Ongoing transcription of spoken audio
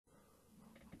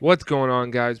What's going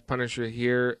on, guys? Punisher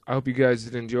here. I hope you guys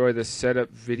did enjoy the setup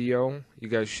video. You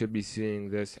guys should be seeing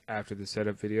this after the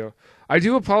setup video. I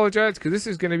do apologize because this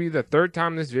is going to be the third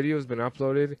time this video has been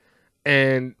uploaded,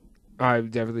 and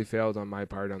I've definitely failed on my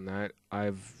part on that.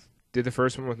 I've did the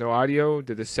first one with no audio,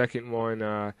 did the second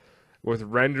one with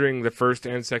rendering the first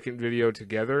and second video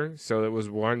together, so it was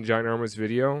one ginormous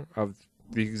video of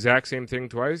the exact same thing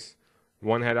twice.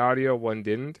 One had audio, one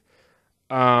didn't.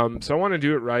 So I want to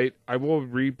do it right. I will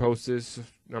repost this.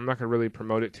 I'm not going to really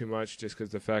promote it too much just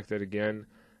because the fact that, again,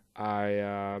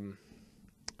 I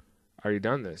already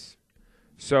done this.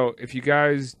 So if you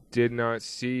guys did not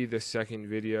see the second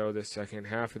video, the second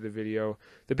half of the video,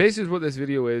 the basis of what this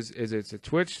video is it's a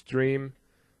Twitch stream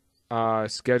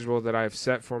schedule that I've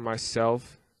set for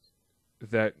myself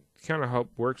that kind of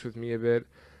works with me a bit.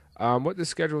 What the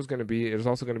schedule is going to be, it is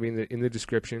also going to be in the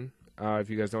description if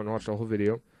you guys don't watch the whole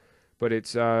video. But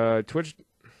it's Monday.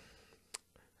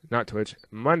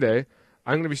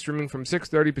 I'm going to be streaming from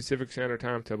 6:30 Pacific Standard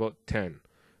Time to about 10.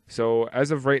 So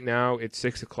as of right now, it's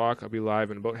 6 o'clock. I'll be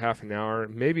live in about half an hour,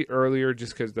 maybe earlier,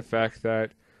 just because the fact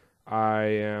that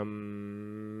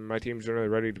my team's generally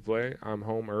ready to play. I'm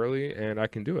home early, and I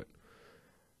can do it.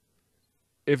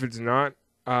 If it's not,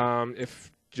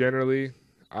 if generally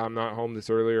I'm not home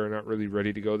this early or not really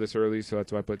ready to go this early, so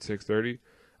that's why I put 6:30.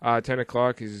 10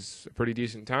 o'clock is a pretty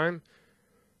decent time.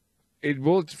 It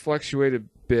will fluctuate a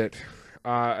bit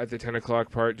at the 10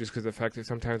 o'clock part just because of the fact that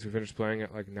sometimes we finish playing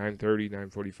at like 9:30,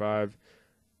 9:45.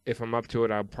 If I'm up to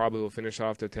it, I probably will finish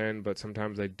off to 10, but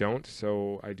sometimes I don't,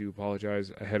 so I do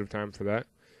apologize ahead of time for that.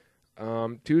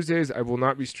 Tuesdays, I will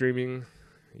not be streaming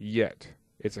yet.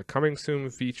 It's a coming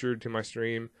soon feature to my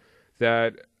stream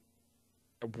that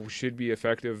should be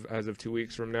effective as of 2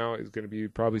 weeks from now. It's going to be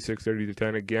probably 6:30 to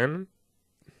 10 again.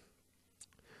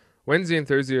 Wednesday and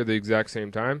Thursday are the exact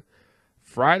same time.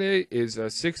 Friday is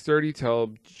 6:30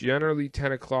 till generally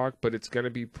 10 o'clock, but it's going to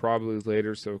be probably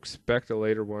later, so expect a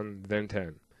later one than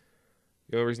 10.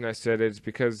 The only reason I said it is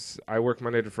because I work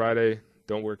Monday to Friday,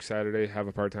 don't work Saturday, have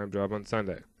a part-time job on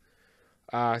Sunday.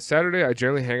 Saturday, I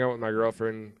generally hang out with my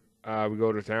girlfriend. We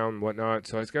go to town and whatnot,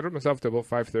 so I scheduled myself to about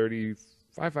 5:30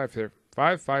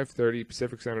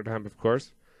 Pacific Standard Time, of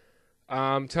course.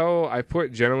 Till I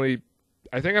put generally...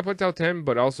 I think I put till 10,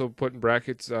 but also put in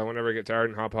brackets whenever I get tired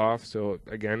and hop off. So,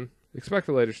 again, expect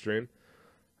a later stream.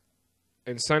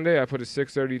 And Sunday, I put a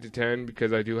 6:30 to 10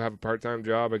 because I do have a part-time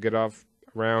job. I get off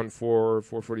around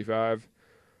 4:45,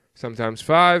 sometimes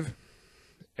 5.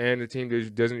 And the team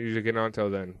doesn't usually get on till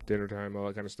then. Dinner time, all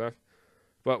that kind of stuff.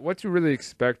 But what to really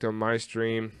expect on my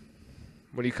stream,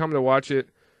 when you come to watch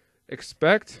it,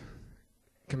 expect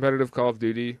competitive Call of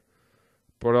Duty,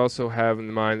 but also have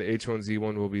in mind the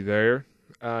H1Z1 will be there.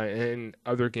 And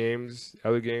other games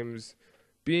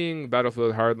being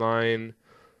Battlefield Hardline.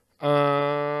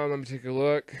 Let me take a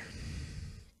look.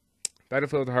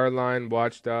 Battlefield Hardline,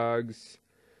 Watch Dogs,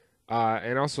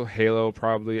 and also Halo.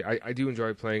 Probably, I do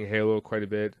enjoy playing Halo quite a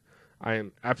bit. I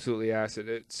am absolutely ass at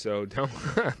it, so don't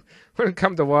when it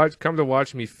come to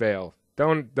watch me fail.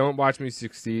 Don't watch me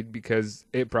succeed because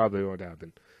it probably won't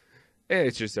happen.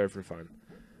 It's just there for fun.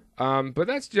 But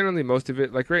that's generally most of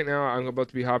it. Like right now, I'm about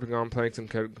to be hopping on playing some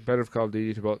competitive Call of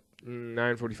Duty to about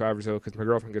 9:45 or so because my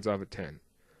girlfriend gets off at 10.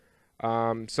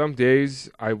 Some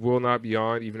days I will not be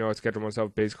on, even though I schedule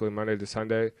myself basically Monday to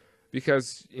Sunday,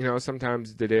 because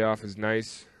sometimes the day off is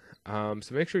nice. So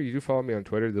make sure you do follow me on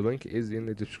Twitter. The link is in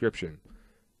the description.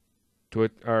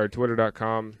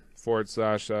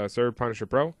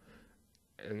 Twitter.com/SirPunisherPro,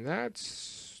 and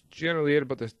that's generally it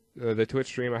about the Twitch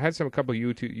stream. I had a couple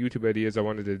YouTube ideas I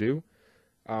wanted to do.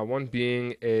 One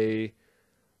being a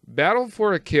battle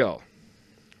for a kill.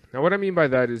 Now, what I mean by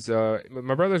that is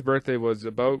my brother's birthday was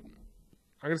about,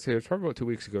 I'm going to say it was probably about 2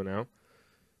 weeks ago now.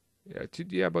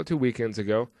 Yeah, about 2 weekends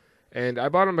ago. And I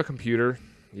bought him a computer.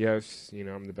 Yes,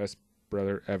 I'm the best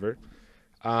brother ever.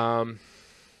 And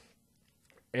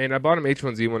I bought him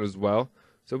H1Z1 as well.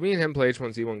 So me and him play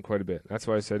H1Z1 quite a bit. That's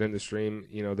why I said in the stream,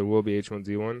 there will be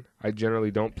H1Z1. I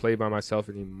generally don't play by myself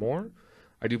anymore.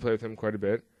 I do play with him quite a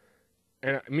bit.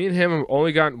 And me and him have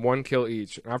only gotten 1 kill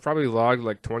each. I've probably logged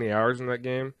like 20 hours in that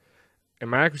game. And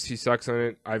my accuracy sucks on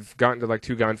it. I've gotten to like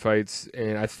 2 gunfights.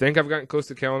 And I think I've gotten close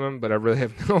to killing him, but I really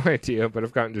have no idea. But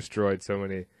I've gotten destroyed so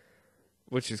many,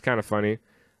 which is kind of funny.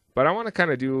 But I want to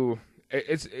kind of do...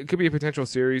 It could be a potential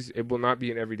series. It will not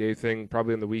be an everyday thing.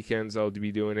 Probably on the weekends I'll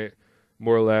be doing it.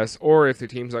 More or less, or if the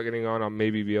team's not getting on, I'll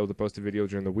maybe be able to post a video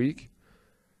during the week.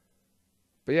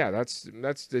 But yeah, that's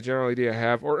the general idea I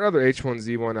have. Or other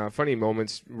H1Z1 funny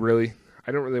moments, really.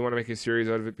 I don't really want to make a series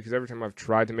out of it because every time I've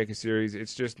tried to make a series,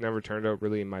 it's just never turned out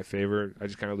really in my favor. I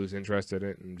just kind of lose interest in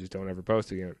it and just don't ever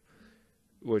post again,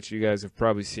 which you guys have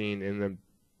probably seen in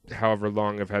the however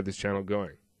long I've had this channel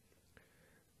going.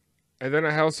 And then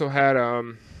I also had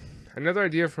another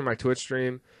idea for my Twitch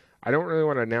stream. I don't really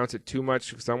want to announce it too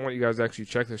much because I want you guys to actually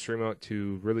check the stream out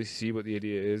to really see what the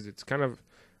idea is. It's kind of,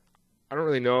 I don't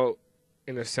really know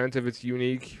in a sense if it's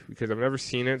unique because I've never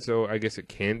seen it, so I guess it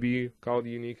can be called a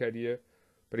unique idea.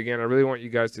 But again, I really want you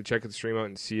guys to check the stream out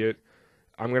and see it.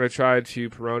 I'm going to try to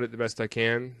promote it the best I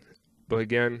can. But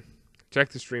again, check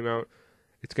the stream out.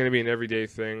 It's going to be an everyday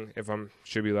thing if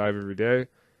should be live every day.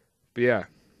 But yeah,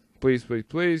 please, please,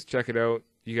 please check it out.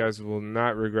 You guys will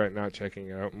not regret not checking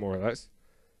it out, more or less.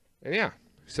 And yeah,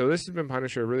 so this has been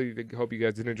Punisher. I really hope you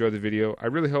guys did enjoy the video. I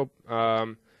really hope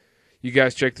you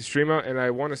guys check the stream out. And I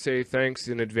want to say thanks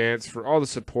in advance for all the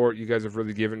support you guys have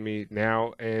really given me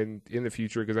now and in the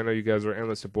future, because I know you guys are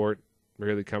endless support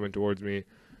really coming towards me,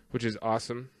 which is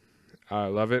awesome. I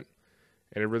love it.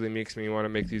 And it really makes me want to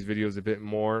make these videos a bit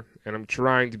more. And I'm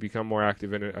trying to become more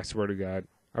active in it, I swear to God.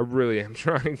 I really am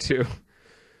trying to.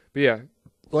 But yeah,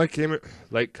 like,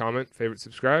 comment, favorite,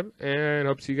 subscribe, and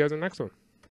hope to see you guys in the next one.